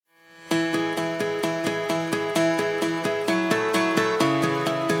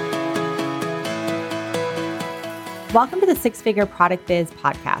Welcome to the Six Figure Product Biz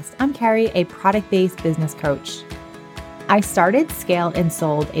podcast. I'm Carrie, a product-based business coach. I started, scaled, and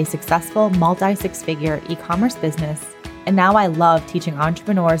sold a successful multi-six-figure e-commerce business, and now I love teaching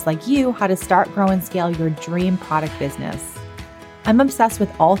entrepreneurs like you how to start, grow, and scale your dream product business. I'm obsessed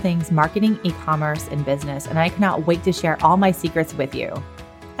with all things marketing, e-commerce, and business, and I cannot wait to share all my secrets with you.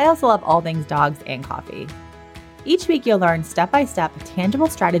 I also love all things dogs and coffee. Each week, you'll learn step-by-step tangible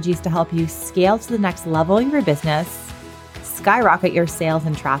strategies to help you scale to the next level of your business, skyrocket your sales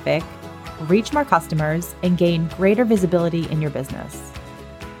and traffic, reach more customers, and gain greater visibility in your business.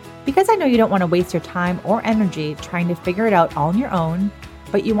 Because I know you don't want to waste your time or energy trying to figure it out all on your own,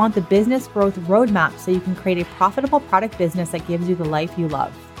 but you want the business growth roadmap so you can create a profitable product business that gives you the life you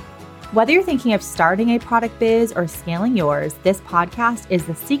love. Whether you're thinking of starting a product biz or scaling yours, this podcast is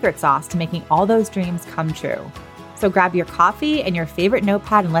the secret sauce to making all those dreams come true. So grab your coffee and your favorite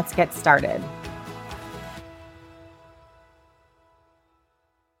notepad and let's get started.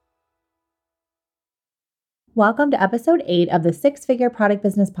 Welcome to episode 8 of the Six Figure Product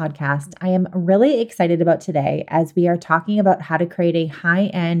Business Podcast. I am really excited about today as we are talking about how to create a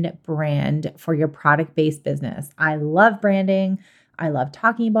high-end brand for your product-based business. I love branding. I love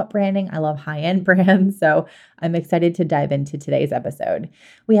talking about branding. I love high-end brands. So I'm excited to dive into today's episode.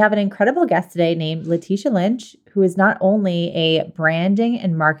 We have an incredible guest today named Latesha Lynch, who is not only a branding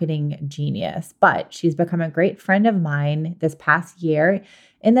and marketing genius, but she's become a great friend of mine this past year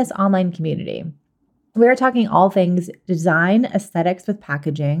in this online community. We're talking all things design, aesthetics with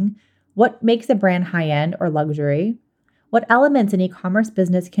packaging, what makes a brand high-end or luxury, what elements an e-commerce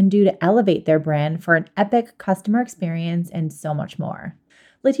business can do to elevate their brand for an epic customer experience, and so much more.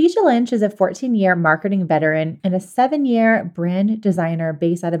 Latesha Lynch is a 14-year marketing veteran and a 7-year brand designer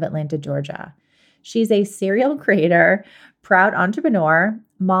based out of Atlanta, Georgia. She's a serial creator, proud entrepreneur,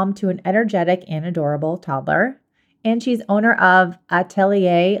 mom to an energetic and adorable toddler, and she's owner of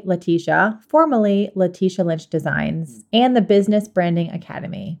Atelier Latesha, formerly Latesha Lynch Designs, and the Business Branding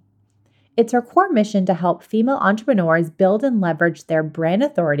Academy. It's her core mission to help female entrepreneurs build and leverage their brand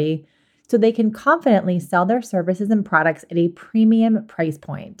authority so they can confidently sell their services and products at a premium price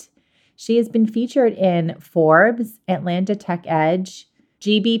point. She has been featured in Forbes, Atlanta Tech Edge,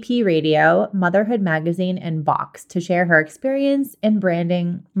 GBP Radio, Motherhood Magazine, and Vox to share her experience in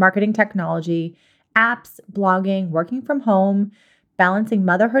branding, marketing technology, apps, blogging, working from home, balancing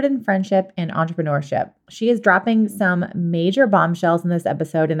motherhood and friendship, and entrepreneurship. She is dropping some major bombshells in this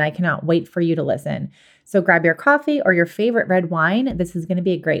episode, and I cannot wait for you to listen. So grab your coffee or your favorite red wine. This is going to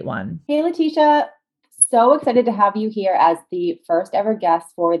be a great one. Hey, Latesha. So excited to have you here as the first ever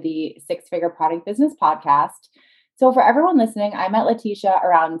guest for the Six Figure Product Business Podcast. So for everyone listening, I met Latesha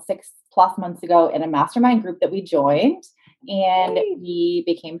around 6+ months ago in a mastermind group that we joined. And we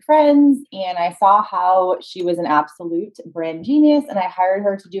became friends, and I saw how she was an absolute brand genius, and I hired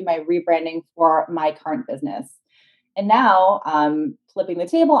her to do my rebranding for my current business. And now, flipping the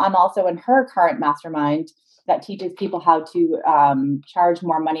table, I'm also in her current mastermind that teaches people how to charge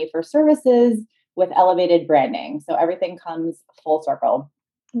more money for services with elevated branding. So everything comes full circle.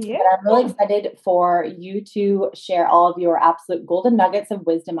 Yeah. But I'm really excited for you to share all of your absolute golden nuggets of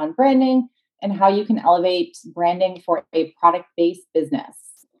wisdom on branding and how you can elevate branding for a product-based business.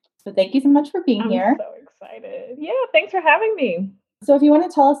 So thank you so much for being here. I'm so excited. Yeah, thanks for having me. So if you want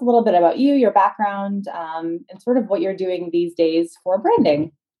to tell us a little bit about you, your background, and sort of what you're doing these days for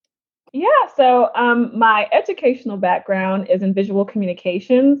branding. Yeah, so my educational background is in visual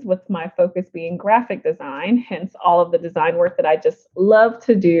communications, with my focus being graphic design, hence all of the design work that I just love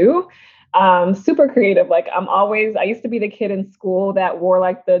to do. Super creative. Like I used to be the kid in school that wore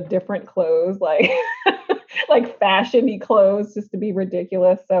like the different clothes, like like fashion-y clothes just to be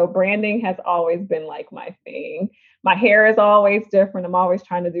ridiculous. So branding has always been like my thing. My hair is always different. I'm always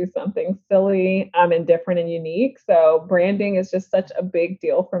trying to do something silly, and different and unique. So branding is just such a big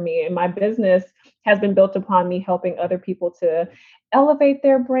deal for me. And my business has been built upon me helping other people to elevate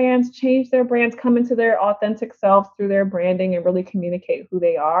their brands, change their brands, come into their authentic selves through their branding, and really communicate who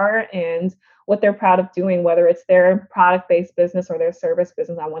they are and what they're proud of doing, whether it's their product-based business or their service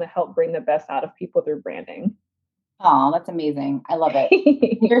business. I want to help bring the best out of people through branding. Oh, that's amazing. I love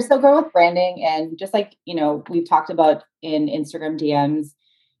it. You're so good with branding. And just like, we've talked about in Instagram DMs,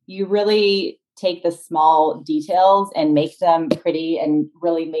 you really take the small details and make them pretty and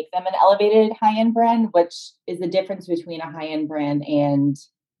really make them an elevated high-end brand, which is the difference between a high-end brand and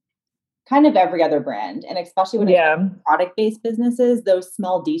kind of every other brand. And especially when it's product-based businesses, those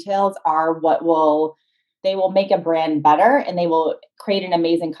small details are they will make a brand better, and they will create an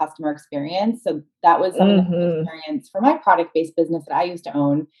amazing customer experience. So that was some of the experience for my product-based business that I used to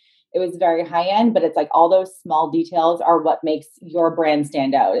own. it was very high end, but it's like all those small details are what makes your brand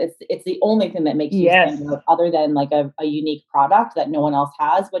stand out. It's the only thing that makes you stand Yes. out other than like a unique product that no one else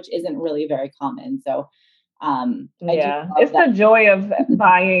has, which isn't really very common. So I do Yeah, love it's that. the joy of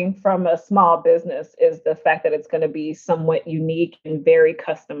buying from a small business is the fact that it's going to be somewhat unique and very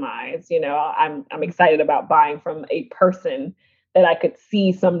customized. I'm excited about buying from a person that I could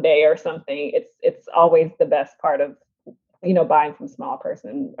see someday or something. It's always the best part of buying from small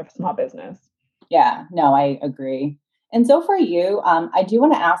person or small business. Yeah, no, I agree. And so for you, I do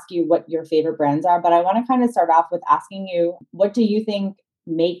want to ask you what your favorite brands are, but I want to kind of start off with asking you, what do you think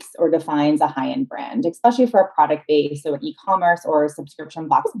makes or defines a high-end brand, especially for a product base, so an e-commerce or a subscription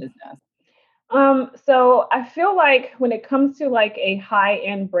box business? So I feel like when it comes to like a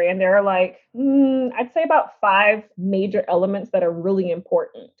high-end brand, there are like I'd say about five major elements that are really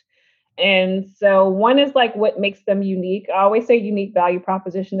important. And so one is like what makes them unique. I always say unique value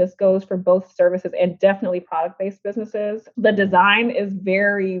proposition. This goes for both services and definitely product-based businesses. The design is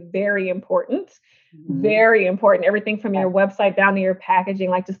very, very important. Mhm. Very important. Everything from Yeah. your website down to your packaging,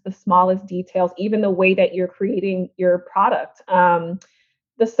 like just the smallest details, even the way that you're creating your product.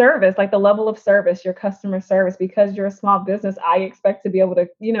 The service, like the level of service, your customer service, because you're a small business, I expect to be able to,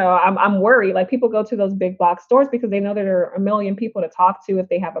 I'm worried. Like people go to those big box stores because they know that there are a million people to talk to if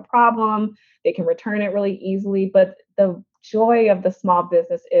they have a problem, they can return it really easily. But the joy of the small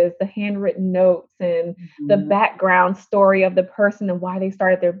business is the handwritten notes and the Mhm. background story of the person and why they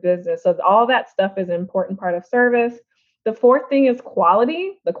started their business. So all that stuff is an important part of service. The fourth thing is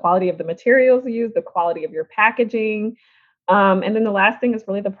quality, the quality of the materials used, the quality of your packaging, and then the last thing is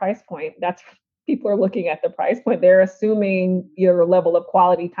really the price point. That's people are looking at the price point. They're assuming your level of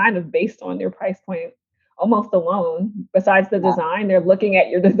quality kind of based on your price point almost alone. Besides the Yeah. design, they're looking at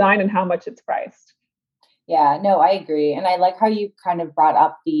your design and how much it's priced. Yeah, no, I agree. And I like how you kind of brought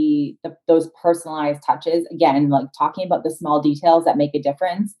up those personalized touches. Again, like talking about the small details that make a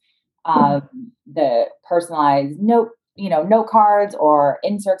difference. Um, the personalized note cards or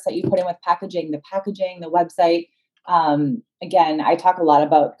inserts that you put in with packaging, the website. Again, I talk a lot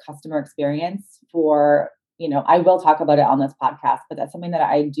about customer experience I will talk about it on this podcast, but that's something that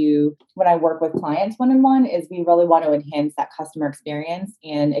I do when I work with clients one-on-one is we really want to enhance that customer experience.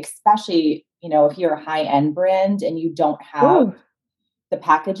 And especially, if you're a high-end brand and you don't have Ooh. the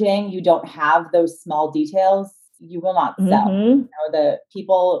packaging, you don't have those small details, you will not sell. Mm-hmm. The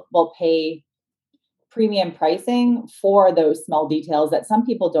people will pay premium pricing for those small details that some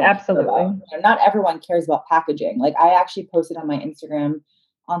people don't care about. Absolutely. Not everyone cares about packaging. Like I actually posted on my Instagram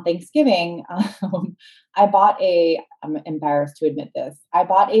on Thanksgiving. I'm embarrassed to admit this. I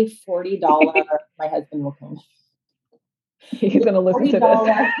bought a $40, my husband will kill me. He's going to listen to this.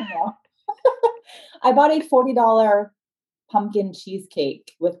 $40, I bought a $40 pumpkin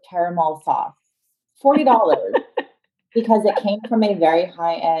cheesecake with caramel sauce. $40 because it came from a very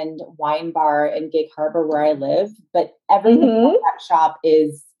high-end wine bar in Gig Harbor where I live, but everything about Mm-hmm. that shop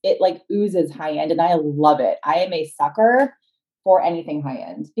it like oozes high-end and I love it. I am a sucker for anything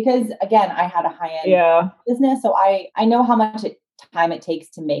high-end because again, I had a high-end Yeah. business, so I know how much time it takes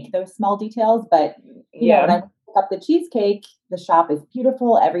to make those small details, but when I Yeah. pick up the cheesecake, the shop is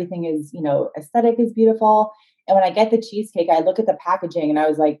beautiful, everything is, aesthetic is beautiful. And when I get the cheesecake, I look at the packaging and I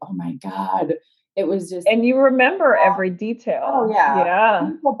was like, "Oh my God." It was just And you remember every oh detail. yeah. Yeah.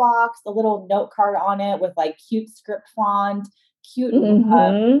 Beautiful box, the little note card on it with like cute script font, cute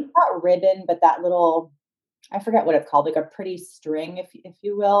Mm-hmm. not ribbon, but that little I forget what it's called, like a pretty string, if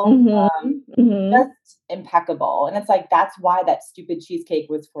you will. Mm-hmm. Mm-hmm. Just impeccable. And it's like that's why that stupid cheesecake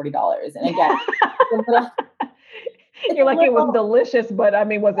was $40. And again, it's a little it's You're a like, it was little delicious, but I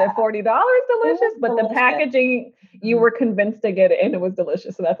mean, was it $40 it delicious? was But the delicious. packaging, you Mhm. were convinced to get it and it was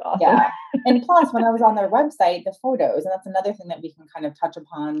delicious. So that's awesome. Yeah. And plus, when I was on their website, the photos, and that's another thing that we can kind of touch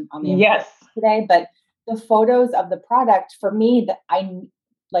upon on the Yes. today, but the photos of the product for me that I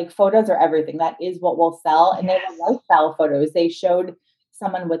like photos are everything. That is what will sell. And they were Yes. lifestyle photos. They showed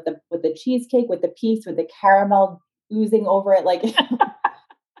someone with the cheesecake, with the piece, with the caramel oozing over it. Like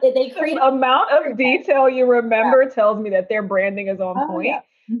they The created amount of detail you yeah. remember tells me that their branding is on Oh yeah.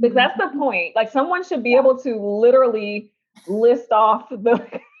 point because Mhm. that's the point. Like someone should be Yeah. able to literally list off the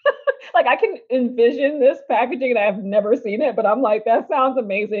like I can envision this packaging and I've never seen it, but I'm like, that sounds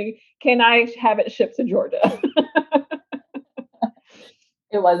amazing. Can I have it shipped to Georgia?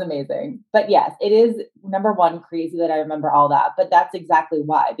 It was amazing. But yes, it is number one crazy that I remember all that. But that's exactly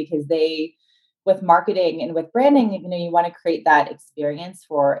why, because with marketing and with branding, you want to create that experience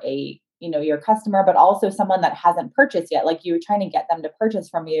for a your customer, but also someone that hasn't purchased yet. Like, you're trying to get them to purchase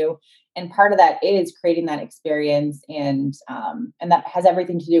from you. And part of that is creating that experience. And that has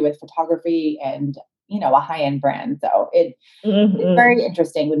everything to do with photography and, a high-end brand. So it's very Hmm.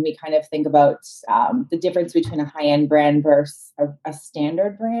 interesting when we kind of think about the difference between a high-end brand versus a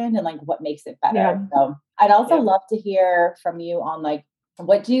standard brand, and like what makes it better. Yeah. So I'd also Yeah. love to hear from you on like,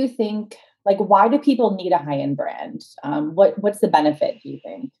 what do you think, like, why do people need a high-end brand? What's the benefit, do you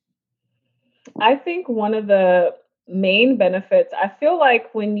think? I think one of the main benefits, I feel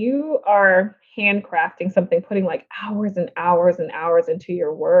like when you are handcrafting something, putting like hours and hours and hours into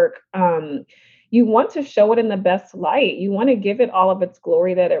your work, you want to show it in the best light. You want to give it all of its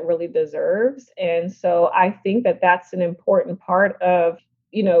glory that it really deserves. And so I think that that's an important part of,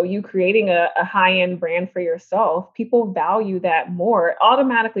 you creating a high end brand for yourself. People value that more.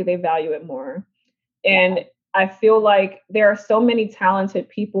 Automatically, they value it more. Yeah. And I feel like there are so many talented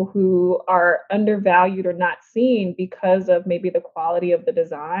people who are undervalued or not seen because of maybe the quality of the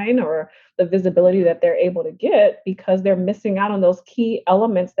design or the visibility that they're able to get, because they're missing out on those key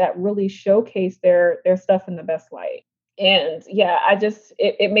elements that really showcase their stuff in the best light. And yeah,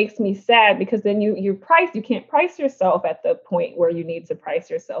 it makes me sad because then you can't price yourself at the point where you need to price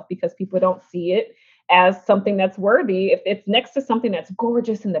yourself because people don't see it as something that's worthy. If it's next to something that's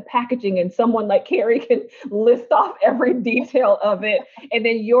gorgeous in the packaging and someone like Carrie can list off every detail of it, and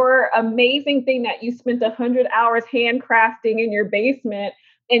then your amazing thing that you spent 100 hours handcrafting in your basement,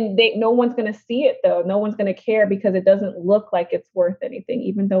 and no one's going to see it though. No one's going to care because it doesn't look like it's worth anything,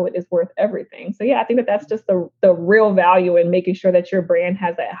 even though it is worth everything. So yeah, I think that's just the real value in making sure that your brand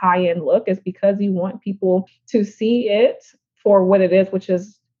has that high end look, is because you want people to see it for what it is, which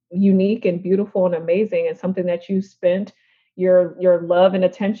is unique and beautiful and amazing, and something that you spent your love and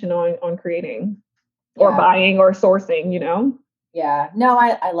attention on creating or Yeah. buying or sourcing. Yeah. No,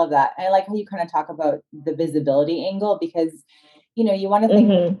 I love that. I like how you kind of talk about the visibility angle because, you want to think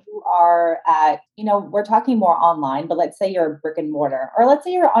if Hmm. you are at, we're talking more online, but let's say you're a brick and mortar, or let's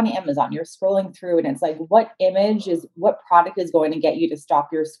say you're on Amazon, you're scrolling through and it's like, what product is going to get you to stop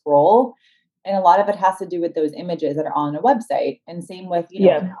your scroll? And a lot of it has to do with those images that are on a website. And same with,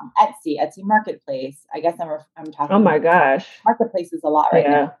 Yeah. Etsy Marketplace. I guess I'm Oh talking my gosh. marketplaces a lot right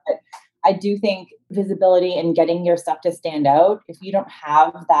now. Yeah. But I do think visibility and getting your stuff to stand out, if you don't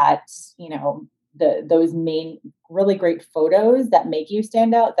have that, those main really great photos that make you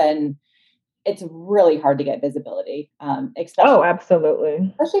stand out, then it's really hard to get visibility. Oh, Especially absolutely.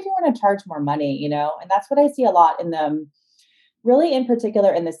 especially if you want to charge more money, and that's what I see a lot in the really in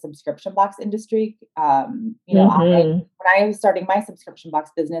particular in the subscription box industry. Hmm. When I was starting my subscription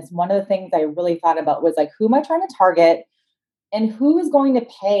box business, one of the things I really thought about was like, who am I trying to target? And who is going to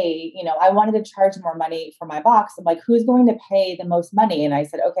pay? I wanted to charge more money for my box. I'm like, who's going to pay the most money? And I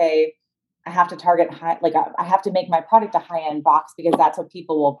said, okay, I have to target high, like I have to make my product a high end box because that's what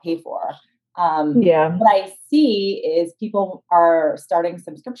people will pay for. Yeah. What I see is people are starting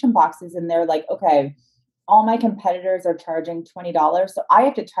subscription boxes and they're like, okay, all my competitors are charging $20. So I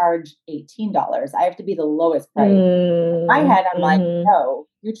have to charge $18. I have to be the lowest price. My head, I'm like, Mm-hmm. no,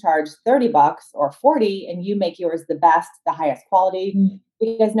 you charge $30 or 40 and you make yours the best, the highest quality.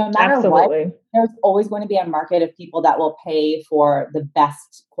 Because no matter what, Absolutely. there's always going to be a market of people that will pay for the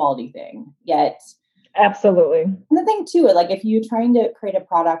best quality thing. Yet, Absolutely. and the thing too, like if you're trying to create a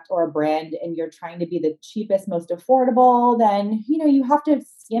product or a brand and you're trying to be the cheapest, most affordable, then you have to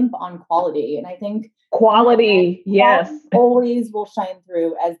skimp on quality. And I think in the end, Quality. Yes. quality always will shine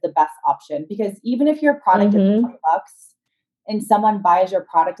through as the best option because even if your product is Hmm. $20 and someone buys your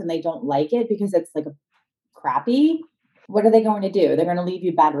product and they don't like it because it's like crappy, what are they going to do? They're going to leave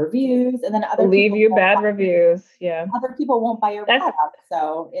you bad reviews, and then Leave you bad reviews. Yeah. other people won't buy your That's product.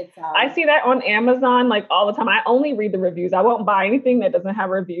 So it's I see that on Amazon like all the time. I only read the reviews. I won't buy anything that doesn't have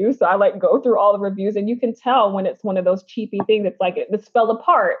reviews. So I like go through all the reviews, and you can tell when it's one of those cheapy things. It's like it fell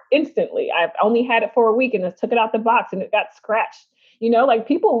apart instantly. I've only had it for a week and just took it out the box and it got scratched. Like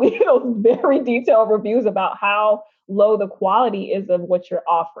people leave those very detailed reviews about how low the quality is of what you're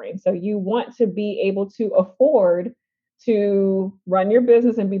offering. So you want to be able to afford to run your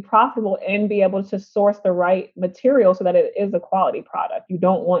business and be profitable and be able to source the right material so that it is a quality product. You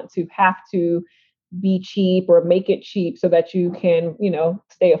don't want to have to be cheap or make it cheap so that you can,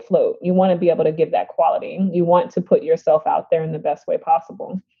 stay afloat. You want to be able to give that quality. You want to put yourself out there in the best way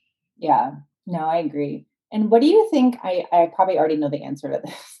possible. yeah, no, I agree. And what do you think? I probably already know the answer to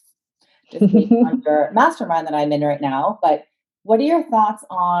this, just based on your mastermind that I'm in right now. But what are your thoughts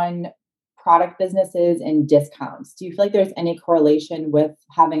on product businesses and discounts? Do you feel like there's any correlation with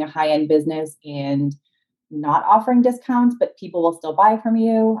having a high end business and not offering discounts, but people will still buy from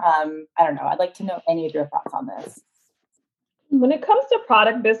you? I don't know. I'd like to know any of your thoughts on this. When it comes to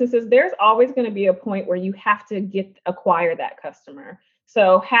product businesses, there's always going to be a point where you have to acquire that customer.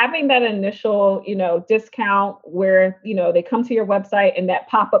 So having that initial, discount where, they come to your website and that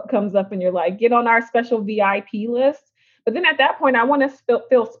pop-up comes up and you're like, get on our special VIP list. But then at that point, I want to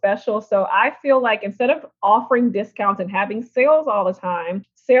feel special. So I feel like instead of offering discounts and having sales all the time,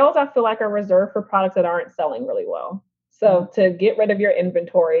 sales I feel like are reserved for products that aren't selling really well. So to get rid of your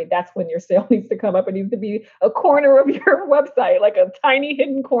inventory, that's when your sale needs to come up. It needs to be a corner of your website, like a tiny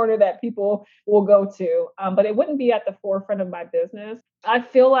hidden corner that people will go to. But it wouldn't be at the forefront of my business. I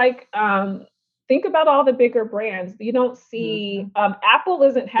feel like think about all the bigger brands. You don't see Apple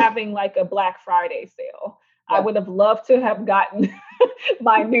isn't having like a Black Friday sale. I would have loved to have gotten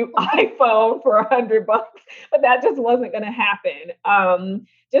my new iPhone for $100, but that just wasn't going to happen.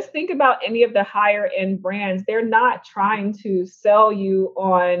 Just think about any of the higher end brands. They're not trying to sell you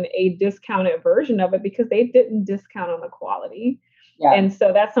on a discounted version of it because they didn't discount on the quality. Yeah. And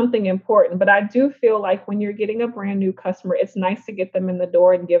so that's something important. But I do feel like when you're getting a brand new customer, it's nice to get them in the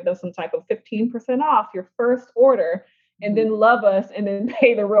door and give them some type of 15% off your first order and then love us and then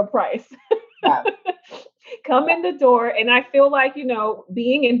pay the real price. Yeah. Come in the door. And I feel like,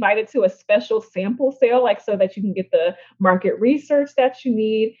 being invited to a special sample sale, like so that you can get the market research that you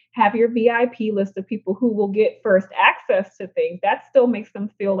need, have your VIP list of people who will get first access to things, that still makes them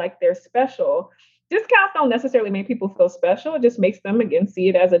feel like they're special. Discounts don't necessarily make people feel special. It just makes them, again, see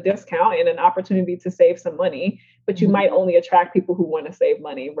it as a discount and an opportunity to save some money. But you might only attract people who want to save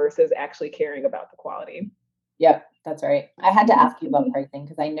money versus actually caring about the quality. Yep, that's right. I had to ask you about pricing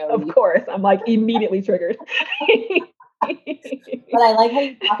because I know. Of course, I'm like immediately triggered. But I like how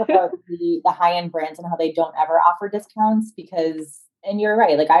you talk about the high-end brands and how they don't ever offer discounts because, and you're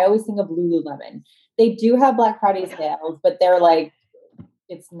right, like I always think of Lululemon. They do have Black Friday sales, but they're like,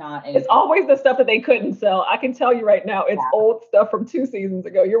 it's not anything. It's always the stuff that they couldn't sell. I can tell you right now, it's old stuff from 2 seasons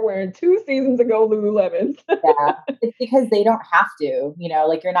ago. You're wearing 2 seasons ago Lululemons. Yeah, it's because they don't have to,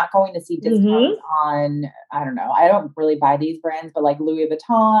 like you're not going to see discounts on, I don't know. I don't really buy these brands, but like Louis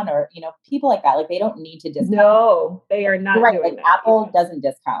Vuitton or, people like that, like they don't need to discount. No, they are not right. doing Like that. Apple doesn't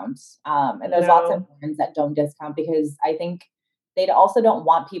discount. And there's lots of brands that don't discount because I think they also don't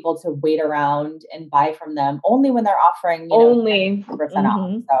want people to wait around and buy from them only when they're offering, only 10%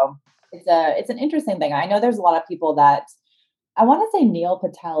 off. So it's an interesting thing. I know there's a lot of people that I want to say Neil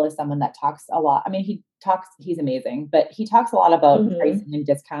Patel is someone that talks a lot. I mean, he's amazing, but he talks a lot about pricing and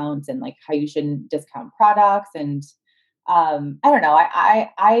discounts and like how you shouldn't discount products. And I don't know.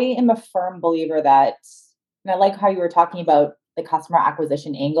 I am a firm believer that, and I like how you were talking about the customer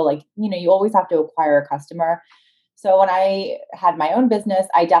acquisition angle. Like, you always have to acquire a customer. So when I had my own business,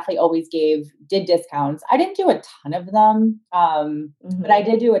 I definitely always did discounts. I didn't do a ton of them, but I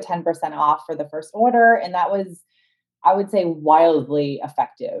did do a 10% off for the first order. And that was, I would say, wildly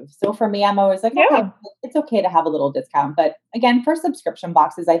effective. So for me, I'm always like, okay, it's okay to have a little discount. But again, for subscription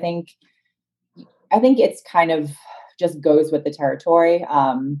boxes, I think it's kind of just goes with the territory.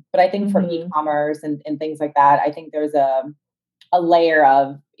 But I think for e-commerce and things like that, I think there's a layer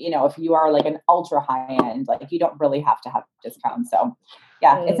of, if you are like an ultra high end, like you don't really have to have discounts. So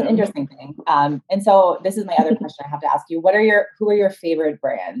yeah, it's an interesting thing. And so this is my other question I have to ask you. Who are your favorite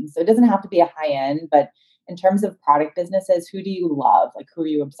brands? So it doesn't have to be a high end, but in terms of product businesses, who do you love? Like, who are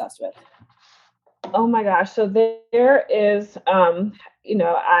you obsessed with? Oh my gosh. So there is,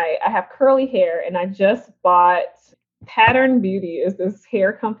 I have curly hair and I just bought Pattern Beauty is this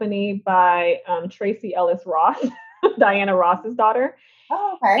hair company by Tracy Ellis Ross, Diana Ross's daughter.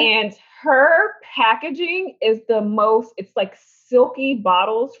 Oh, okay. And her packaging is it's like silky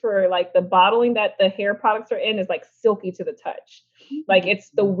bottles for like the bottling that the hair products are in is like silky to the touch. Like it's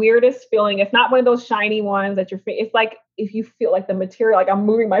the weirdest feeling. It's not one of those shiny ones that it's like, if you feel like the material, like I'm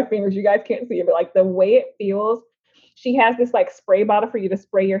moving my fingers, you guys can't see it, but like the way it feels, she has this like spray bottle for you to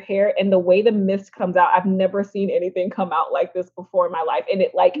spray your hair. And the way the mist comes out, I've never seen anything come out like this before in my life. And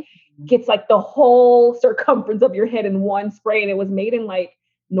it like gets like the whole circumference of your head in one spray. And it was made in like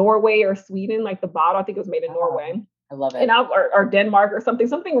Norway or Sweden, like the bottle, I think it was made in Norway. I love it. Or Denmark or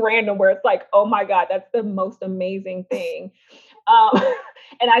something random where it's like, oh my God, that's the most amazing thing.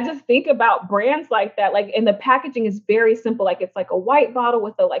 And I just think about brands like that, like, and the packaging is very simple. Like it's like a white bottle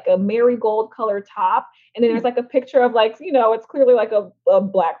with a marigold colored top. And then there's like a picture of like, it's clearly like a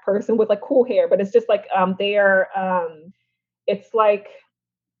Black person with like cool hair, but it's just like,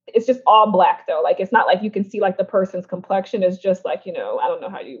 it's just all Black though. Like, it's not like you can see like the person's complexion is just like, I don't know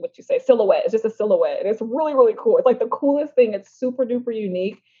what you say, silhouette. It's just a silhouette. And it's really, really cool. It's like the coolest thing. It's super duper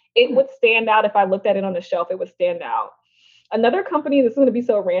unique. It would stand out if I looked at it on the shelf. It would stand out. Another company, this is going to be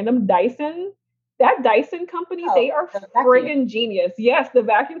so random, Dyson. That Dyson company, Oh, they are the vacuum. friggin' genius. Yes, the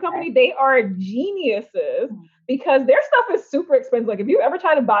vacuum Okay. company, they are geniuses Hmm. because their stuff is super expensive. Like if you ever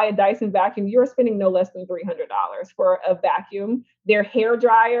try to buy a Dyson vacuum, you're spending no less than $300 for a vacuum. Their hair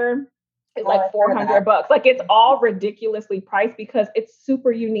dryer is Oh, like I've heard of that. 400 bucks. Like it's all ridiculously priced because it's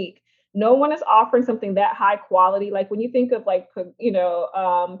super unique. No one is offering something that high quality. Like when you think of like,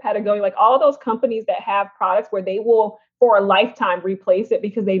 Patagonia, like all those companies that have products where they will for a lifetime replace it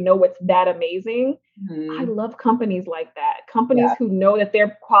because they know it's that amazing. I Hmm. love companies like that. Yeah. Companies who know that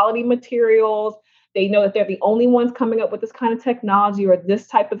they're quality materials, they know that they're the only ones coming up with this kind of technology or this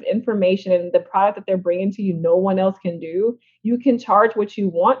type of information, and the product that they're bringing to you, no one else can do. You can charge what you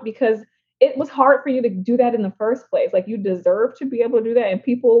want because it was hard for you to do that in the first place. Like you deserve to be able to do that. And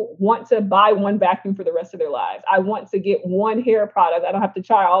people want to buy one vacuum for the rest of their lives. I want to get one hair product. I don't have to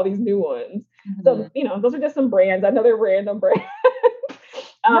try all these new ones. Hmm. So, those are just some brands. I know they're random brands.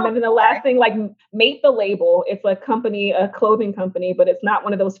 No, And then the okay. last thing, like Mate the Label, it's a company, a clothing company, but it's not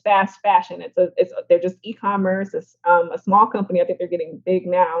one of those fast fashion. They're just e-commerce. It's a small company. I think they're getting big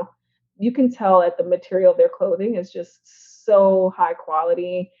now. You can tell that the material of their clothing is just so high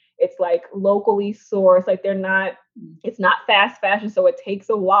quality. It's like locally sourced. Like it's not fast fashion, so it takes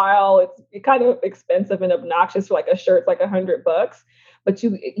a while. It's kind of expensive and obnoxious for like a shirt, like $100, but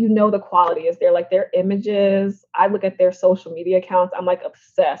you know the quality is there. Like their images, I look at their social media accounts, I'm like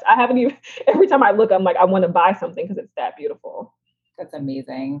obsessed. I haven't even every time I look, I'm like, I want to buy something because it's that beautiful. That's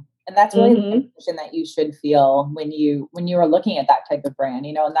amazing. And that's really the Mm-hmm. emotion that you should feel when you are looking at that type of brand,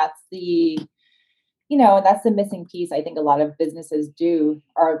 and that's the missing piece I think a lot of businesses do,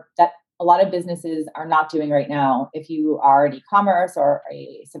 or that a lot of businesses are not doing right now. If you are an e-commerce or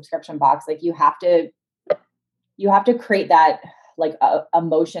a subscription box, like you have to create that like a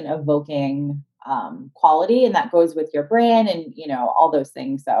emotion evoking quality, and that goes with your brand and all those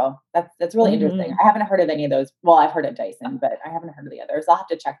things. So that's really interesting. Mm-hmm. I haven't heard of any of those. Well, I've heard of Dyson, but I haven't heard of the others. I'll have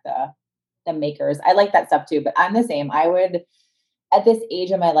to check the makers. I like that stuff too, but I'm the same. I would, at this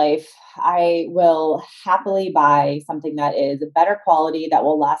age of my life, I will happily buy something that is a better quality that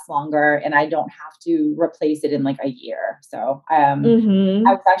will last longer, and I don't have to replace it in like a year. So, I Mm-hmm.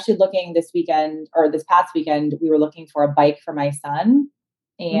 was actually looking this weekend, or this past weekend, we were looking for a bike for my son,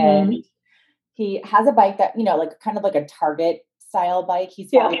 Mm-hmm. and he has a bike that, like kind of like a Target style bike.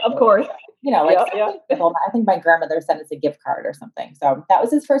 He's Yeah, 5 years of old. course. Like Yeah, yeah. something simple. I think my grandmother sent us a gift card or something. So that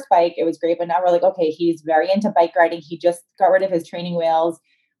was his first bike. It was great. But now we're like, okay, he's very into bike riding. He just got rid of his training wheels.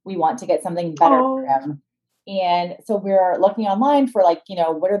 We want to get something better for Oh. him. And so we're looking online for like,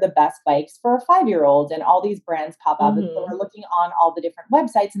 what are the best bikes for a 5-year-old? And all these brands pop up. And so Mm-hmm. we're looking on all the different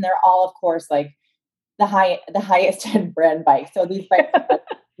websites, and they're all, of course, like the highest end brand bikes. So these bikes are like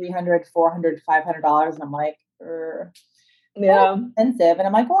 300, 400, $500. And I'm like, kind of Yeah. expensive. And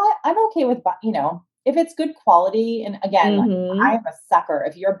I'm like, well, I'm okay with, if it's good quality. And again, like, I Mm-hmm. am a sucker.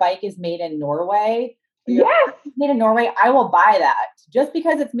 If your bike is made in Norway, or your Yes. car is made in Norway, I will buy that just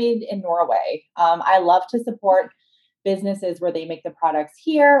because it's made in Norway. I love to support businesses where they make the products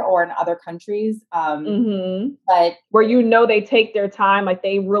here or in other countries. Mm-hmm. But Where they take their time, like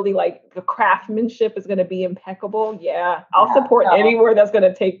they really like the craftsmanship is going to be impeccable. Yeah, I'll yeah, support no, anywhere that's going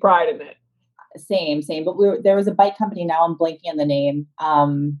to take pride in it. same. But there was a bike company. Now I'm blanking on the name.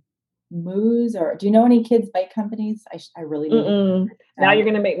 Moose, or do you know any kids bike companies? I really need to. Mm-mm. Now you're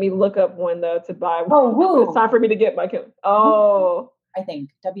going to make me look up one though to buy Oh, when it's Woo. time for me to get my kid. Woo, Oh. I think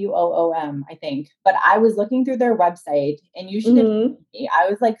WOOM, I think. But I was looking through their website, and you should have Mm-hmm. seen me. I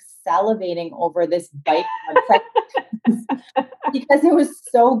was like salivating over this bike website because it was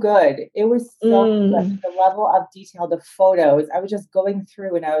so good. It was so good. Mm. The level of detail, the photos. I was just going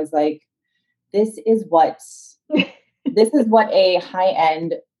through, and I was like, this is what this is what a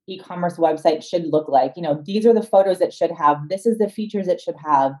high-end e-commerce website should look like. These are the photos it should have. This is the features it should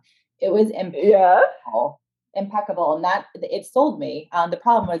have. It was Yeah. impeccable, and that it sold me. The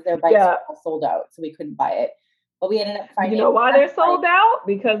problem was their bikes Yeah. were all sold out, so we couldn't buy it. But we ended up You finding know why the best they're bike. sold out?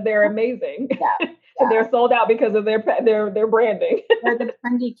 Because they're amazing. Yeah, And yeah. they're sold out because of their branding. They're the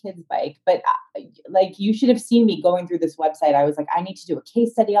trendy kids bike, but like you should have seen me going through this website. I was like, I need to do a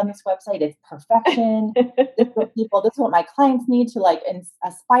case study on this website. It's perfection. This is what my clients need to like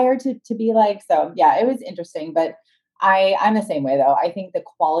aspire to be like. So yeah, it was interesting, but I'm the same way though. I think the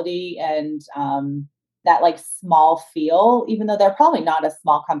quality and that like small feel, even though they're probably not a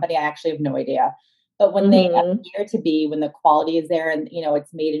small company, I actually have no idea. But when they Mhm. appear to be, when the quality is there and,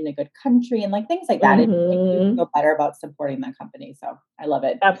 it's made in a good country and like things like that, it just makes you Mhm. feel better about supporting that company. So I love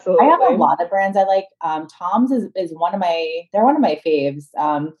it. I have a Absolutely. lot of brands I like. Tom's is they're one of my faves.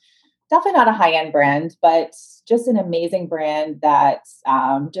 Definitely not a high end brand, but just an amazing brand that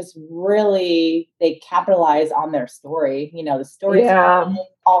just really they capitalize on their story. The storytelling, Yeah.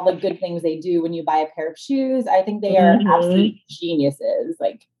 all the good things they do when you buy a pair of shoes. I think they are absolute Mhm. geniuses,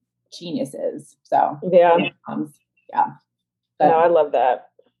 like geniuses. So, Yeah. yeah, No, but I love that.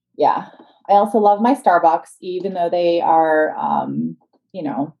 yeah, I also love my Starbucks, even though they are,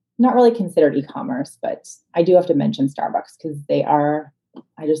 not really considered e-commerce, but I do have to mention Starbucks because they are.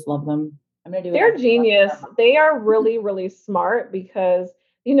 I just love them. I'm gonna do it They're again. genius. They are really, really smart because,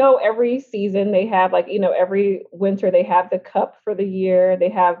 every season they have like, every winter they have the cup for the year. They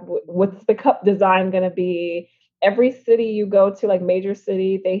have what's the cup design going to be. Every city you go to, like major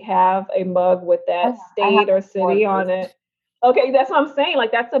city, they have a mug with Oh that yeah, I have state or like four of city those. on it. Okay, that's what I'm saying.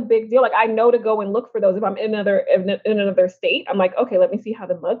 Like that's a big deal. Like I know to go and look for those if I'm in another state. I'm like, okay, let me see how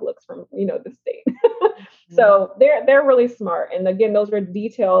the mug looks from the state. Mhm. So they're really smart. And again, those were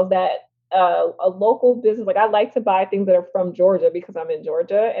details that a local business. Like I like to buy things that are from Georgia because I'm in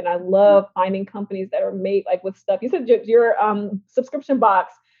Georgia, and I love finding companies that are made like with stuff. You said your subscription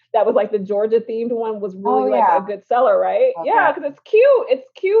box that was like the Georgia themed one was Oh really like yeah, a good seller, right? love Yeah, it. because it's cute. It's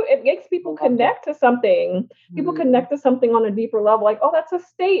cute. It makes I people loved it. connect to something. People Mhm. connect to something on a deeper level. Like, oh, that's a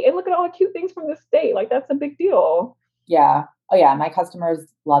state, and look at all the cute things from the state. Like that's a big deal. Yeah. Oh yeah, my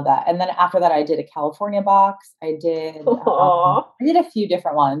customers love that. And then after that, I did a California box. Aw. I did a few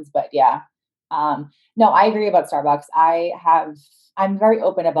different ones, but yeah. No, I agree about Starbucks. I'm very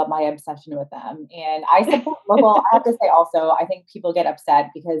open about my obsession with them, and I support local. I have to say also, I think people get upset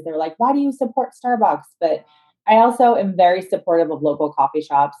because they're like, "Why do you support Starbucks?" But I also am very supportive of local coffee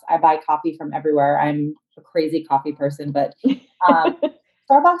shops. I buy coffee from everywhere. I'm a crazy coffee person, but um,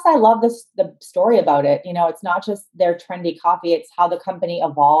 Starbucks, I love the story about it. It's not just their trendy coffee, it's how the company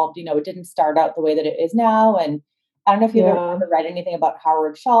evolved. It didn't start out the way that it is now. And I don't know if you've Yeah. ever read anything about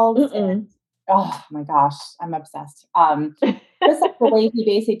Howard Schultz. Mm-mm. Oh my gosh, I'm obsessed. Just like the way he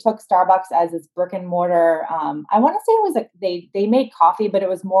basically took Starbucks as this brick and mortar. I want to say it was like they made coffee, but it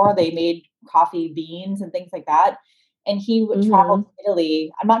was more they made coffee beans and things like that. And he would travel Mhm. to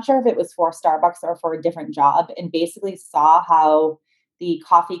Italy. I'm not sure if it was for Starbucks or for a different job, and basically saw how the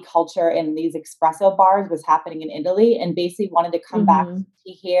coffee culture in these espresso bars was happening in Italy, and basically wanted to come back Mhm.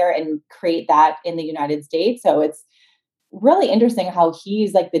 here and create that in the United States. So it's really interesting how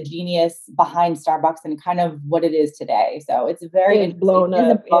he's like the genius behind Starbucks and kind of what it is today. So it's very Is interesting. blown He has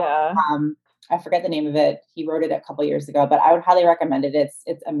a up, book. yeah. I forget the name of it. He wrote it a couple years ago, but I would highly recommend it.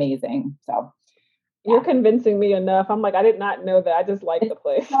 It's amazing. So You're yeah, convincing me enough. I'm like, I did not know that. I just like it's the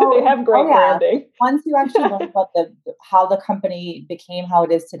place. They so have oh great yeah. branding. Once you actually learn about how the company became how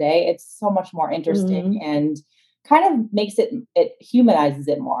it is today, it's so much more interesting Mhm. and kind of makes it humanizes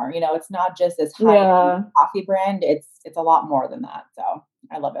it more. It's not just this high end Yeah, coffee brand. It's a lot more than that. So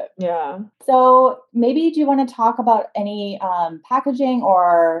I love it. yeah. So maybe do you want to talk about any packaging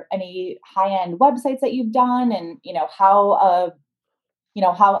or any high-end websites that you've done, and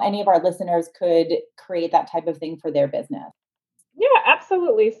how any of our listeners could create that type of thing for their business? Yeah,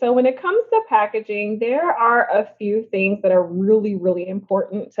 absolutely. So when it comes to packaging, there are a few things that are really, really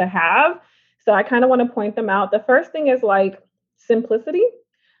important to have. So I kind of want to point them out. The first thing is like simplicity,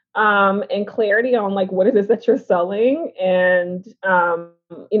 and clarity on like what it is that you're selling, and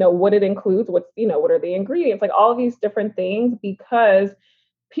what it includes, what are the ingredients, like all of these different things, because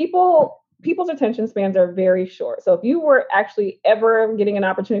people's attention spans are very short. So if you were actually ever getting an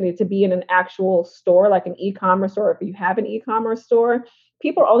opportunity to be in an actual store, like an e-commerce store, if you have an e-commerce store,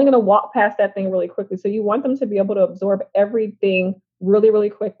 people are only going to walk past that thing really quickly. So you want them to be able to absorb everything really,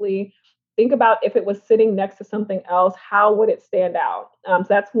 really quickly. Think about if it was sitting next to something else, how would it stand out? So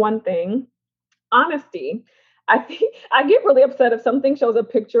that's one thing. Honesty. I think I get really upset if something shows a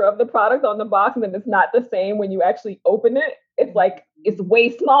picture of the product on the box and then it's not the same when you actually open it. It's like it's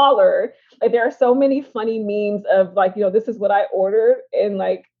way smaller. Like there are so many funny memes of like, this is what I ordered, and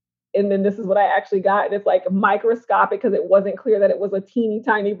then this is what I actually got. And it's like microscopic because it wasn't clear that it was a teeny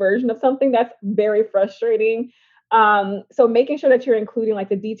tiny version of something. That's very frustrating. So making sure that you're including like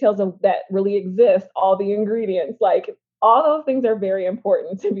the details of that really exist, all the ingredients, like all those things are very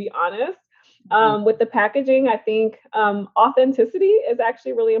important, to be honest. Mhm. With the packaging, I think authenticity is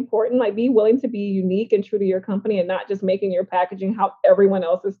actually really important. Like, be willing to be unique and true to your company, and not just making your packaging how everyone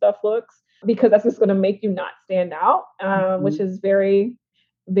else's stuff looks, because that's just going to make you not stand out, which Mhm. is very,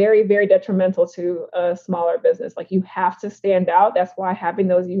 very, very detrimental to a smaller business. Like you have to stand out. That's why having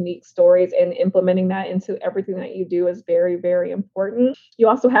those unique stories and implementing that into everything that you do is very, very important. You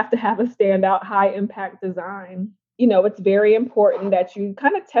also have to have a standout high impact design. It's very important that you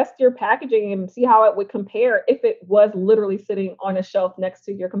kind of test your packaging and see how it would compare if it was literally sitting on a shelf next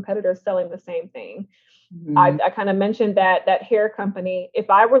to your competitors selling the same thing. Mm-hmm. I kind of mentioned that hair company.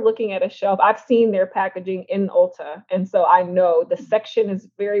 If I were looking at a shelf, I've seen their packaging in Ulta. And so I know the section is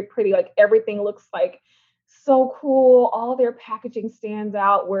very pretty. Like everything looks like so cool. All their packaging stands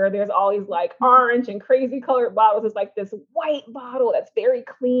out where there's always like orange and crazy colored bottles. It's like this white bottle that's very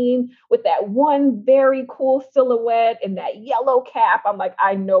clean with that one very cool silhouette and that yellow cap. I'm like,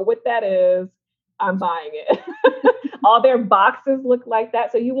 I know what that is. I'm buying it. All their boxes look like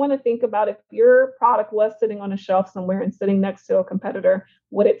that. So you want to think about if your product was sitting on a shelf somewhere and sitting next to a competitor,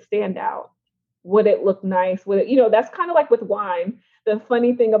 would it stand out? Would it look nice? Would it, that's kind of like with wine. The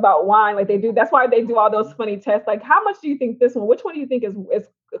funny thing about wine, like that's why they do all those funny tests. Like, how much do you think this one, which one do you think is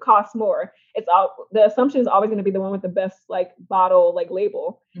costs more? It's all, the assumption is always going to be the one with the best like bottle, like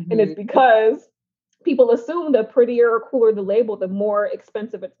label. Mm-hmm. And it's because people assume the prettier or cooler the label, the more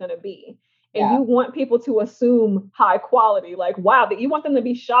expensive it's going to be. And you want people to assume high quality, like, wow, that you want them to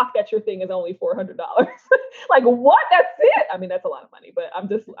be shocked that your thing is only $400. Like, what? That's it. I mean, that's a lot of money, but I'm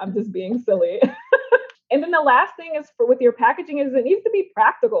just being silly. And then the last thing is with your packaging is it needs to be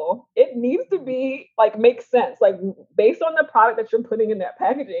practical. It needs to be like make sense. Like based on the product that you're putting in that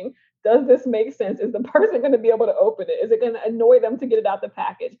packaging, does this make sense? Is the person going to be able to open it? Is it going to annoy them to get it out the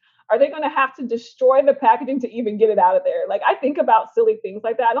package? Are they going to have to destroy the packaging to even get it out of there? Like I think about silly things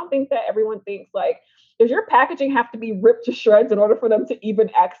like that. I don't think that everyone thinks like, does your packaging have to be ripped to shreds in order for them to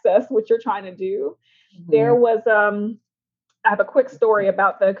even access what you're trying to do? Mm-hmm. There was I have a quick story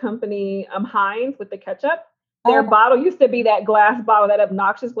about the company Heinz with the ketchup. Their bottle used to be that glass bottle, that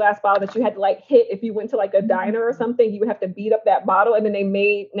obnoxious glass bottle that you had to like hit if you went to like a diner or something. You would have to beat up that bottle. And then they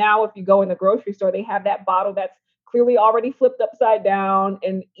made, now if you go in the grocery store, they have that bottle that's clearly already flipped upside down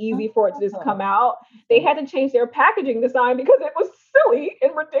and easy for it to just come out. They had to change their packaging design because it was silly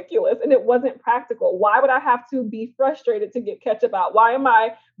and ridiculous and it wasn't practical. Why would I have to be frustrated to get ketchup out? Why am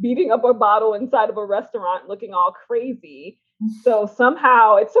I beating up a bottle inside of a restaurant looking all crazy? So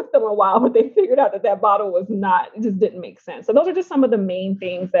somehow it took them a while, but they figured out that bottle was not, it just didn't make sense. So those are just some of the main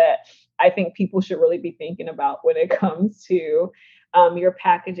things that I think people should really be thinking about when it comes to your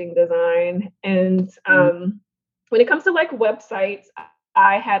packaging design. And when it comes to like websites,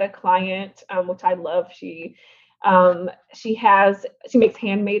 I had a client, which I love. She makes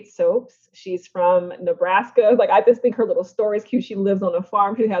handmade soaps. She's from Nebraska. Like I just think her little story is cute. She lives on a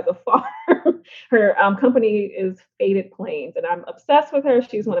farm. She has a farm. Her company is Faded Plains, and I'm obsessed with her.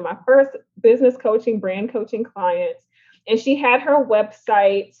 She's one of my first business coaching, brand coaching clients. And she had her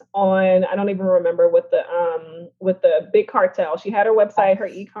website on, I don't even remember with the Big Cartel. She had her website, her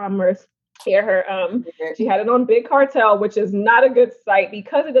e-commerce. She had it on Big Cartel, which is not a good site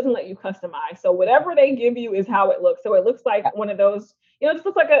because it doesn't let you customize. So whatever they give you is how it looks. So it looks like one of those, it just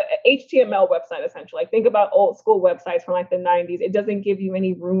looks like a HTML website essentially. Like think about old school websites from like the 90s. It doesn't give you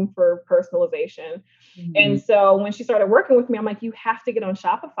any room for personalization. Mm-hmm. And so when she started working with me, I'm like, you have to get on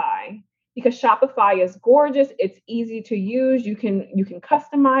Shopify because Shopify is gorgeous. It's easy to use. You can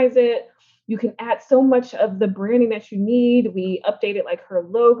customize it. You can add so much of the branding that you need. We updated like her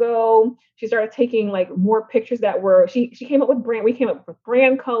logo. She started taking like more pictures that were, she came up with we came up with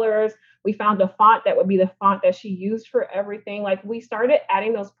brand colors. We found a font that would be the font that she used for everything. Like we started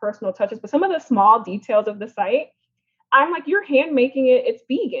adding those personal touches, but some of the small details of the site, I'm like, you're hand making it. It's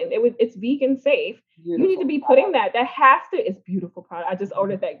vegan. It's vegan safe. Beautiful. You need to be putting that. That has to, it's beautiful product. I just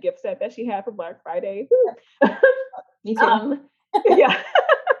ordered that gift set that she had for Black Friday. Me too. Yeah.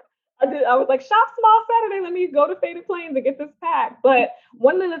 I was like, shop small Saturday. Let me go to Faded Plains and get this pack. But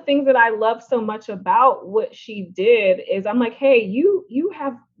one of the things that I love so much about what she did is I'm like, hey, you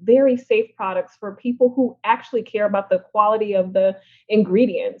have very safe products for people who actually care about the quality of the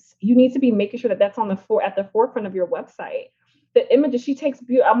ingredients. You need to be making sure that that's on at the forefront of your website. The images she takes,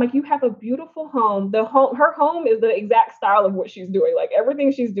 I'm like, you have a beautiful home. Her home is the exact style of what she's doing. Like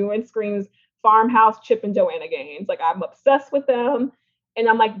everything she's doing screams farmhouse, Chip and Joanna Gaines. Like I'm obsessed with them. And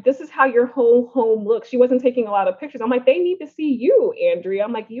I'm like, this is how your whole home looks. She wasn't taking a lot of pictures. I'm like, they need to see you, Andrea.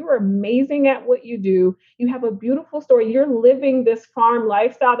 I'm like, you are amazing at what you do. You have a beautiful story. You're living this farm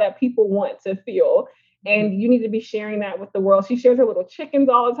lifestyle that people want to feel. And you need to be sharing that with the world. She shares her little chickens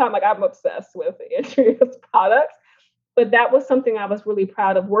all the time. Like I'm obsessed with Andrea's products. But that was something I was really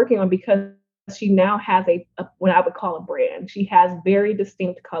proud of working on because she now has a what I would call a brand. She has very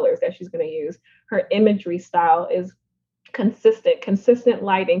distinct colors that she's going to use. Her imagery style is consistent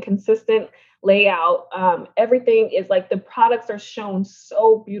lighting, consistent layout. Everything is like the products are shown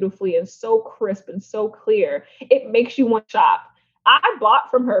so beautifully and so crisp and so clear. It makes you want to shop. I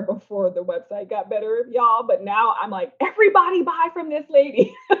bought from her before the website got better, y'all, but now I'm like, everybody buy from this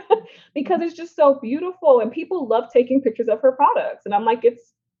lady because it's just so beautiful and people love taking pictures of her products. And I'm like,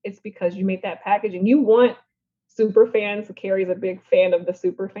 it's because you made that packaging. You want super fans. Carrie's a big fan of the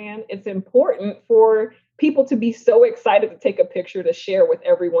super fan. It's important for people to be so excited to take a picture to share with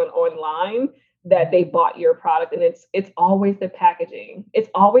everyone online that they bought your product. And it's always the packaging. It's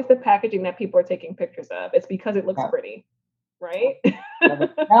always the packaging that people are taking pictures of. It's because it looks Yeah. pretty, right?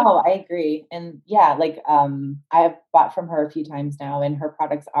 No, I agree. And yeah, like I have bought from her a few times now and her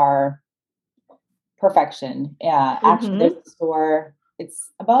products are perfection. Yeah. Actually there's Mm-hmm. a store,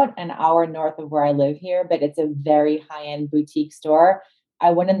 it's about an hour north of where I live here, but it's a very high-end boutique store. I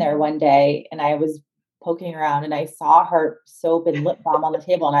went in there one day and I was poking around and I saw her soap and lip balm on the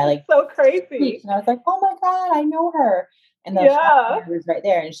table and I It's like so freaked crazy. and I was like, "Oh my God, I know her." And the shop Yeah. owner was right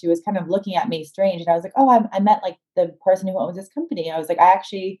there and she was kind of looking at me strange. And I was like, "Oh, I met like the person who owns this company." I was like, "I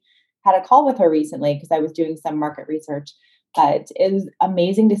actually had a call with her recently because I was doing some market research." But it was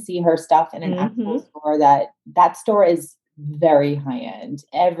amazing to see her stuff in an actual Mm-hmm. store that store is very high end.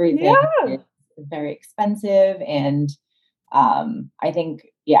 Everything is Yeah. very expensive and I think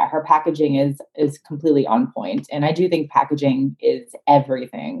yeah, her packaging is completely on point. And I do think packaging is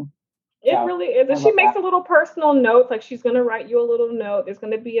everything. It So really is. I And she love makes that. a little personal notes, like she's going to write you a little note. There's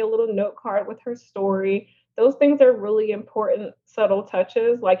going to be a little note card with her story. Those things are really important, subtle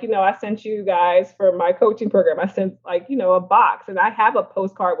touches. Like, I sent you guys for my coaching program, I sent like, a box and I have a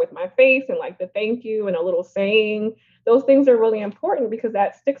postcard with my face and like the thank you and a little saying. Those things are really important because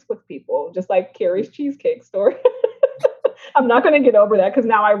that sticks with people, just like Carrie's cheesecake story. I'm not going to get over that because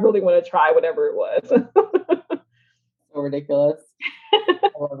now I really want to try whatever it was. So ridiculous. I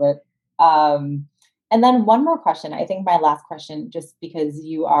love it. Um, and then one more question. I think my last question, just because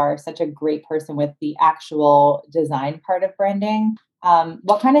you are such a great person with the actual design part of branding,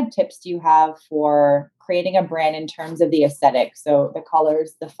 what kind of tips do you have for creating a brand in terms of the aesthetic? So the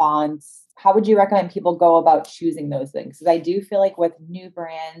colors, the fonts. How would you recommend people go about choosing those things? Because I do feel like with new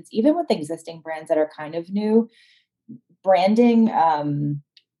brands, even with existing brands that are kind of new, branding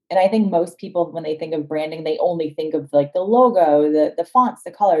and I think most people when they think of branding they only think of like the logo, the fonts,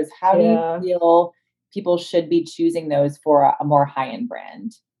 the colors. How do you Yeah. feel people should be choosing those for a more high-end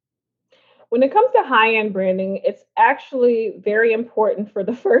brand? When it comes to high end branding, it's actually very important for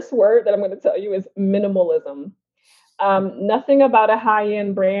the first word that I'm going to tell you is minimalism. Nothing about a high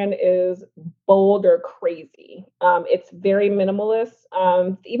end brand is bold or crazy. It's very minimalist.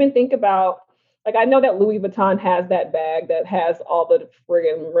 Even think about, like, I know that Louis Vuitton has that bag that has all the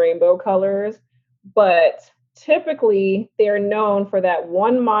friggin' rainbow colors, but typically they're known for that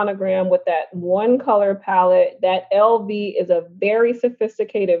one monogram with that one color palette. That LV is a very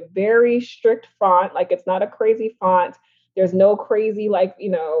sophisticated, very strict font. Like, it's not a crazy font. There's no crazy, like,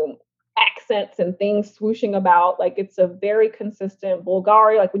 accents and things swooshing about. Like, it's a very consistent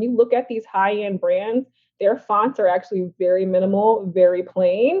Bulgari. Like, when you look at these high end brands, their fonts are actually very minimal, very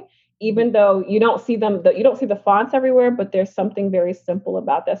plain. Even though you don't see the fonts everywhere, but there's something very simple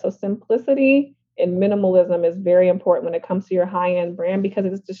about that. So simplicity and minimalism is very important when it comes to your high end brand because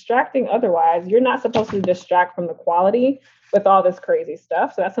it's distracting otherwise. You're not supposed to distract from the quality with all this crazy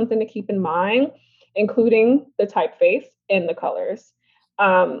stuff. So that's something to keep in mind, including the typeface and the colors.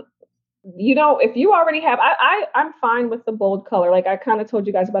 Um, if you already have, I'm fine with the bold color. Like I kind of told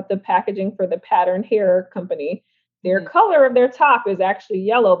you guys about the packaging for the pattern hair company. Their Mhm. color of their top is actually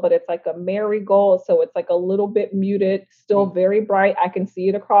yellow, but it's like a marigold, so it's like a little bit muted, still Right. very bright. I can see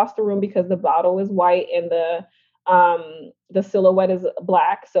it across the room because the bottle is white and the silhouette is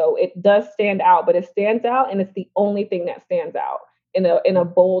black, so it does stand out. But it stands out, and it's the only thing that stands out in a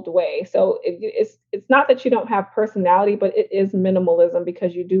bold way. So it's not that you don't have personality, but it is minimalism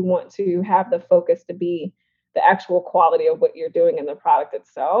because you do want to have the focus to be the actual quality of what you're doing in the product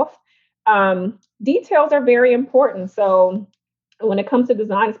itself. Details are very important. So when it comes to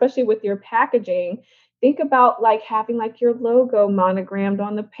design, especially with your packaging, think about like having like your logo monogrammed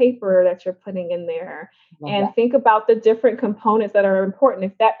on the paper that you're putting in there, Love and that. think about the different components that are important.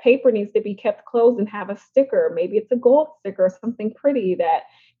 If that paper needs to be kept closed and have a sticker, maybe it's a gold sticker or something pretty that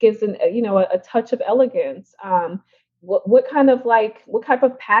gives a touch of elegance. What type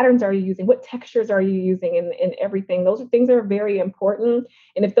of patterns are you using? What textures are you using in everything? Those are things that are very important.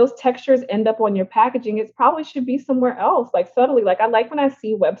 And if those textures end up on your packaging, it probably should be somewhere else, like subtly. Like I like when I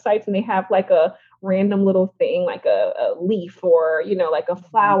see websites and they have like a random little thing like a leaf or, like a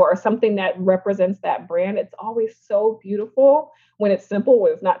flower or something that represents that brand. It's always so beautiful when it's simple,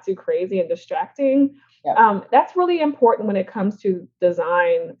 when it's not too crazy and distracting. Yep. That's really important when it comes to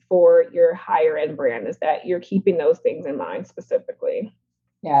design for your higher end brand, is that you're keeping those things in mind specifically.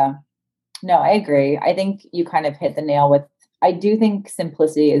 Yeah. No, I agree. I think you kind of hit the nail with, I do think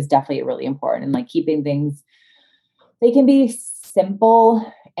simplicity is definitely really important, and like keeping things, they can be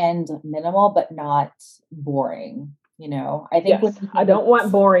simple and minimal, but not boring. I think when Yes, we I think of, don't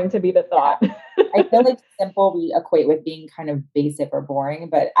want boring to be the yeah, thought. I feel like simple we equate with being kind of basic or boring,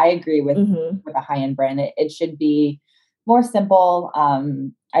 but I agree with Hmm. with a high end brand. It should be more simple.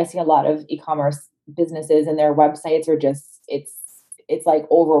 I see a lot of e-commerce businesses and their websites are just it's like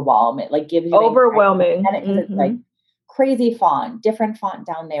overwhelm. It like gives you anxiety Overwhelming. because it's like crazy font, different font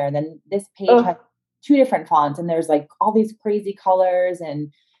down there, and then this page has Ugh, two different fonts, and there's like all these crazy colors,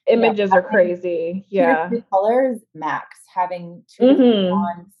 and images are having crazy. 2 to Yeah. 3 colors max, having 2 different Hmm.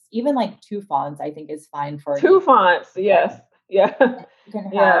 fonts, even like 2 fonts, I think is fine for an Two e fonts. right? Yes. Yeah. You can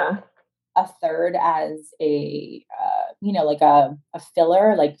have Yeah. a third as like a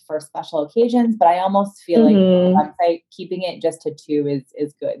filler, like for special occasions, but I almost feel like Hmm. the website, keeping it just to 2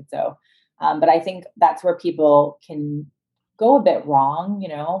 is good, so, but I think that's where people can go a bit wrong,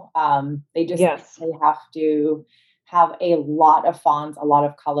 they just think Yes. they have to have a lot of fonts, a lot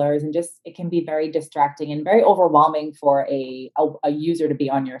of colors, and just it can be very distracting and very overwhelming for a user to be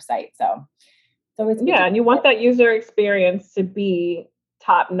on your site, so it's good to Yeah, and you want that user experience to be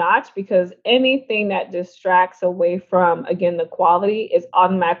top notch, because anything that distracts away from, again, the quality is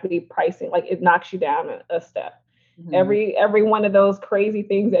automatically pricing. Like it knocks you down a step. Mhm. Every one of those crazy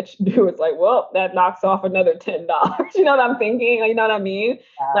things that you do, it's like, well, that knocks off another $10. You know what I'm thinking? You know what I mean?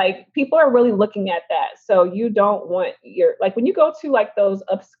 Yeah. Like people are really looking at that. So you don't want your, like when you go to like those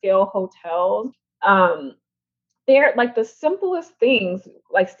upscale hotels, um, they're like the simplest things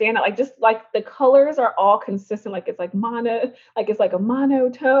like stand out, like just like the colors are all consistent, like it's like mono, like it's like a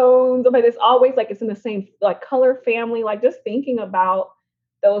monotone, but it's always like it's in the same like color family. Like just thinking about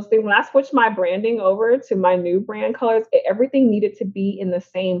those things, when I switched my branding over to my new brand colors, everything needed to be in the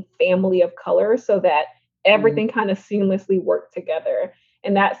same family of colors so that Mm, everything kind of seamlessly worked together.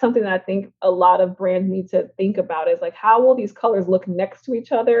 And that's something that I think a lot of brands need to think about, is like, how will these colors look next to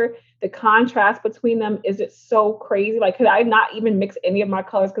each other? The contrast between them, is it so crazy? Like, could I not even mix any of my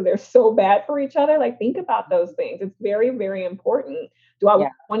colors because they're so bad for each other? Like, think about those things. It's very, very important. Do I yeah,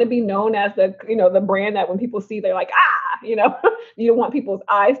 want to be known as the brand that when people see, they're like, you don't want people's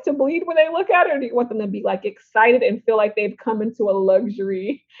eyes to bleed when they look at it, or do you want them to be like excited and feel like they've come into a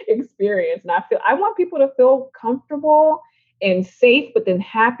luxury experience? And I want people to feel comfortable and safe, but then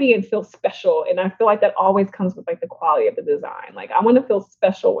happy and feel special. And I feel like that always comes with like the quality of the design. Like I want to feel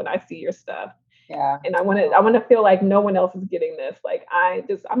special when I see your stuff. yeah. And I want to feel like no one else is getting this. Like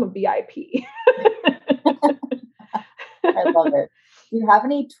I'm a VIP. I love it. Do you have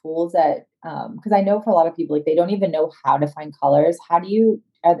any tools that, because I know for a lot of people, like they don't even know how to find colors. Do you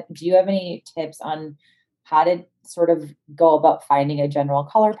have any tips on how to sort of go about finding a general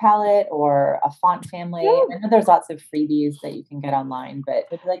color palette or a font family? Yeah. I know there's lots of freebies that you can get online, but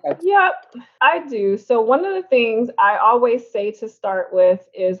maybe like a, Yep, I do. So one of the things I always say to start with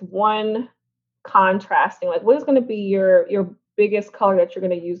is one, contrasting. Like what is going to be your biggest color that you're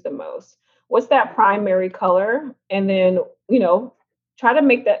going to use the most? What's that primary color? And then, you know, try to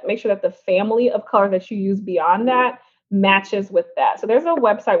make sure that the family of color that you use beyond that matches with that. So there's a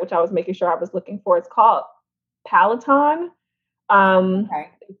website which I was making sure I was looking for. It's called Peloton. Um, okay.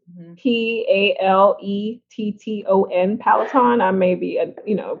 Mhm. Peletton, Peloton. I may be,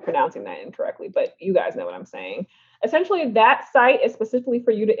 pronouncing that incorrectly, but you guys know what I'm saying. Essentially, that site is specifically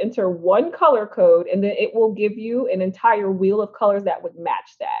for you to enter one color code, and then it will give you an entire wheel of colors that would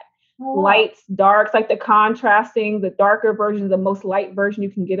match that. Oh, wow. Lights, darks, like the contrasting, the darker version, the most light version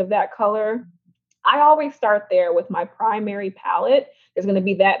you can get of that color. I always start there with my primary palette. There's going to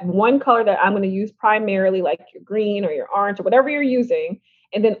be that one color that I'm going to use primarily, like your green or your orange or whatever you're using.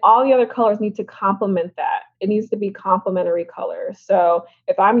 And then all the other colors need to complement that. It needs to be complementary colors. So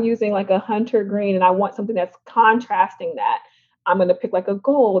if I'm using like a hunter green and I want something that's contrasting that, I'm going to pick like a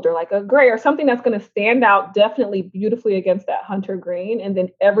gold or like a gray or something that's going to stand out definitely beautifully against that hunter green. And then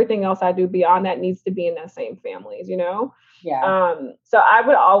everything else I do beyond that needs to be in that same families, you know? Yeah. So I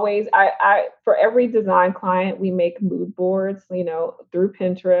would always, for every design client, we make mood boards, through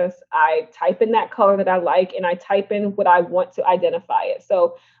Pinterest. I type in that color that I like and I type in what I want to identify it.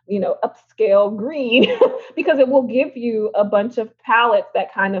 So, upscale green, because it will give you a bunch of palettes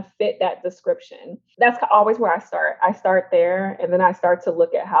that kind of fit that description. That's always where I start. I start there and then I start to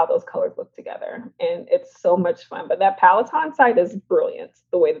look at how those colors look together. And it's so much fun. But that Peloton site is brilliant,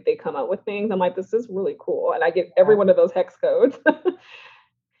 the way that they come up with things. I'm like, this is really cool. And I get every one of those hex codes.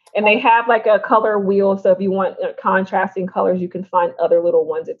 And they have like a color wheel. So if you want contrasting colors, you can find other little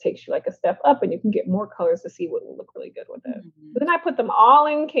ones. It takes you like a step up and you can get more colors to see what will look really good with it. Mm-hmm. But then I put them all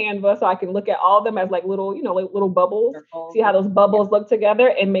in Canva so I can look at all of them as like little, like little bubbles, Circles. see how those bubbles look together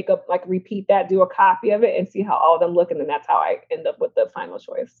and make up, like repeat that, do a copy of it and see how all of them look. And then that's how I end up with the final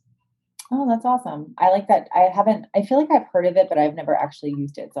choice. Oh, that's awesome. I like that. I feel like I've heard of it, but I've never actually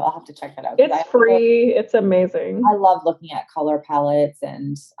used it. So I'll have to check that out. It's free. It's amazing. I love looking at color palettes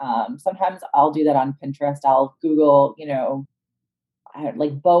and sometimes I'll do that on Pinterest. I'll Google,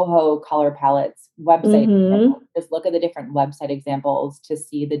 like boho color palettes website. Mm-hmm. Just look at the different website examples to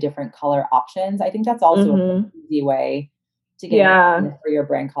see the different color options. I think that's also an easy way to get for your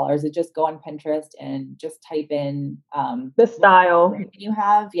brand colors. Is just go on Pinterest and just type in the style you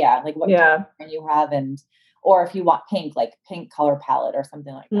have, like what brand you have, or if you want pink, like pink color palette or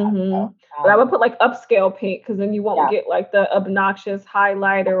something like that. Mm-hmm. So, but I would put like upscale pink because then you won't get like the obnoxious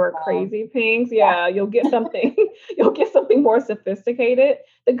highlighter or crazy pinks. Yeah, you'll get something. You'll get something more sophisticated.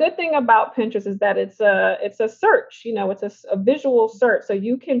 The good thing about Pinterest is that it's a search. It's a visual search, so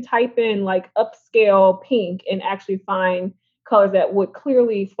you can type in like upscale pink and actually find colors that would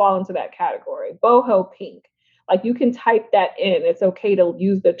clearly fall into that category. Boho pink. Like you can type that in. It's okay to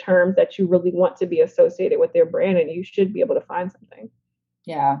use the terms that you really want to be associated with their brand, and you should be able to find something.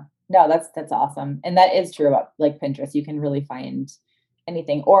 Yeah, no, that's awesome. And that is true about like Pinterest. You can really find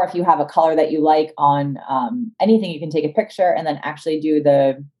anything. Or if you have a color that you like on anything, you can take a picture and then actually do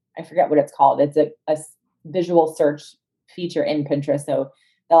I forget what it's called. It's a visual search feature in Pinterest. So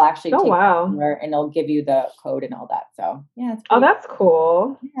they'll actually take that and they'll give you the code and all that. So yeah. Oh, that's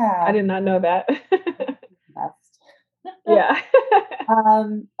cool. Yeah. I did not know that. Yeah.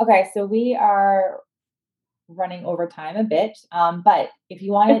 Okay. So we are running over time a bit. But if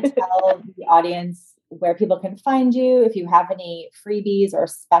you want to tell the audience where people can find you, if you have any freebies or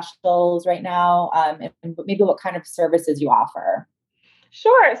specials right now, and maybe what kind of services you offer.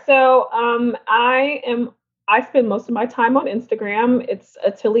 Sure. So I spend most of my time on Instagram. It's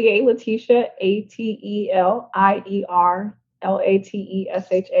Atelier Latesha, ATELIER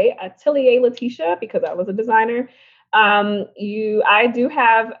Atelier Latesha, because I was a designer. I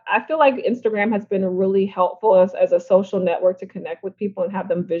feel like Instagram has been really helpful as a social network to connect with people and have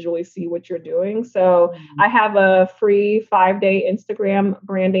them visually see what you're doing. So I have a free 5-day Instagram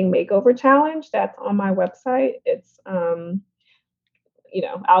branding makeover challenge that's on my website. It's, I'll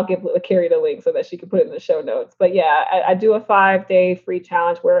give Carrie the link so that she can put it in the show notes. But yeah, I do a 5-day free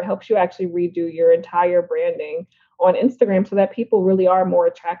challenge where it helps you actually redo your entire branding on Instagram so that people really are more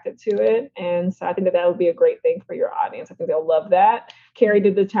attracted to it. And so I think that would be a great thing for your audience. I think they'll love that. Carrie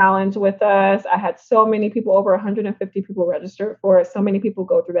did the challenge with us. I had so many people, over 150 people registered for it. So many people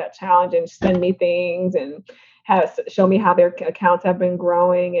go through that challenge and send me things and show me how their accounts have been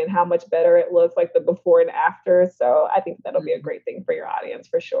growing and how much better it looks, like the before and after. So I think that'll be a great thing for your audience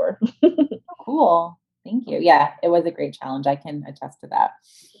for sure. Cool. Thank you. Yeah, it was a great challenge. I can attest to that.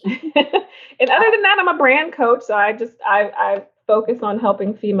 And other than that, I'm a brand coach. So I focus on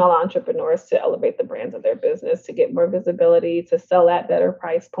helping female entrepreneurs to elevate the brands of their business, to get more visibility, to sell at better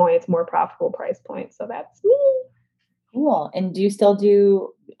price points, more profitable price points. So that's me. Cool. And do you still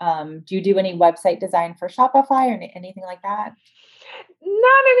do you do any website design for Shopify or anything like that?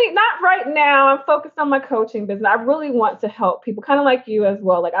 Not right now. I'm focused on my coaching business. I really want to help people, kind of like you as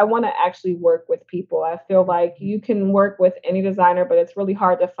well. Like I want to actually work with people. I feel like you can work with any designer, but it's really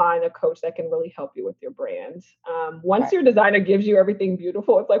hard to find a coach that can really help you with your brand. Once your designer gives you everything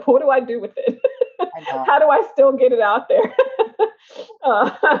beautiful, it's like, what do I do with it? How do I still get it out there?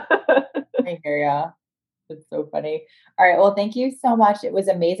 I hear ya. It's so funny. All right. Well, thank you so much. It was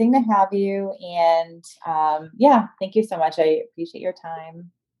amazing to have you. And thank you so much. I appreciate your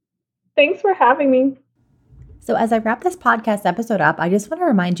time. Thanks for having me. So as I wrap this podcast episode up, I just want to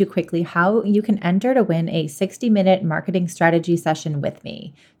remind you quickly how you can enter to win a 60-minute marketing strategy session with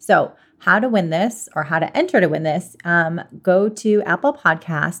me. So how to win this, or how to enter to win this, go to Apple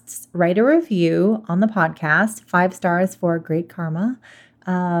Podcasts, write a review on the podcast, 5 stars for great karma.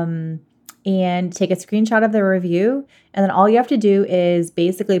 and take a screenshot of the review. And then all you have to do is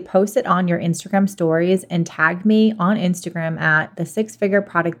basically post it on your Instagram stories and tag me on Instagram at the Six Figure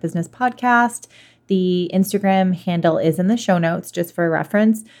Product Business Podcast. The Instagram handle is in the show notes just for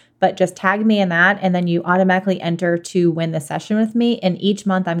reference, but just tag me in that. And then you automatically enter to win the session with me. And each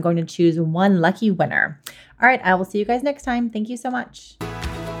month I'm going to choose one lucky winner. All right, I will see you guys next time. Thank you so much.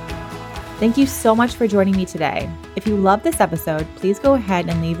 Thank you so much for joining me today. If you love this episode, please go ahead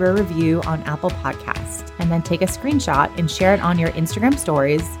and leave a review on Apple Podcasts and then take a screenshot and share it on your Instagram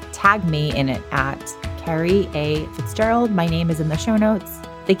stories. Tag me in it at Carrie A. Fitzgerald. My name is in the show notes.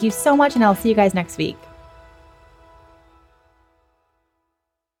 Thank you so much, and I'll see you guys next week.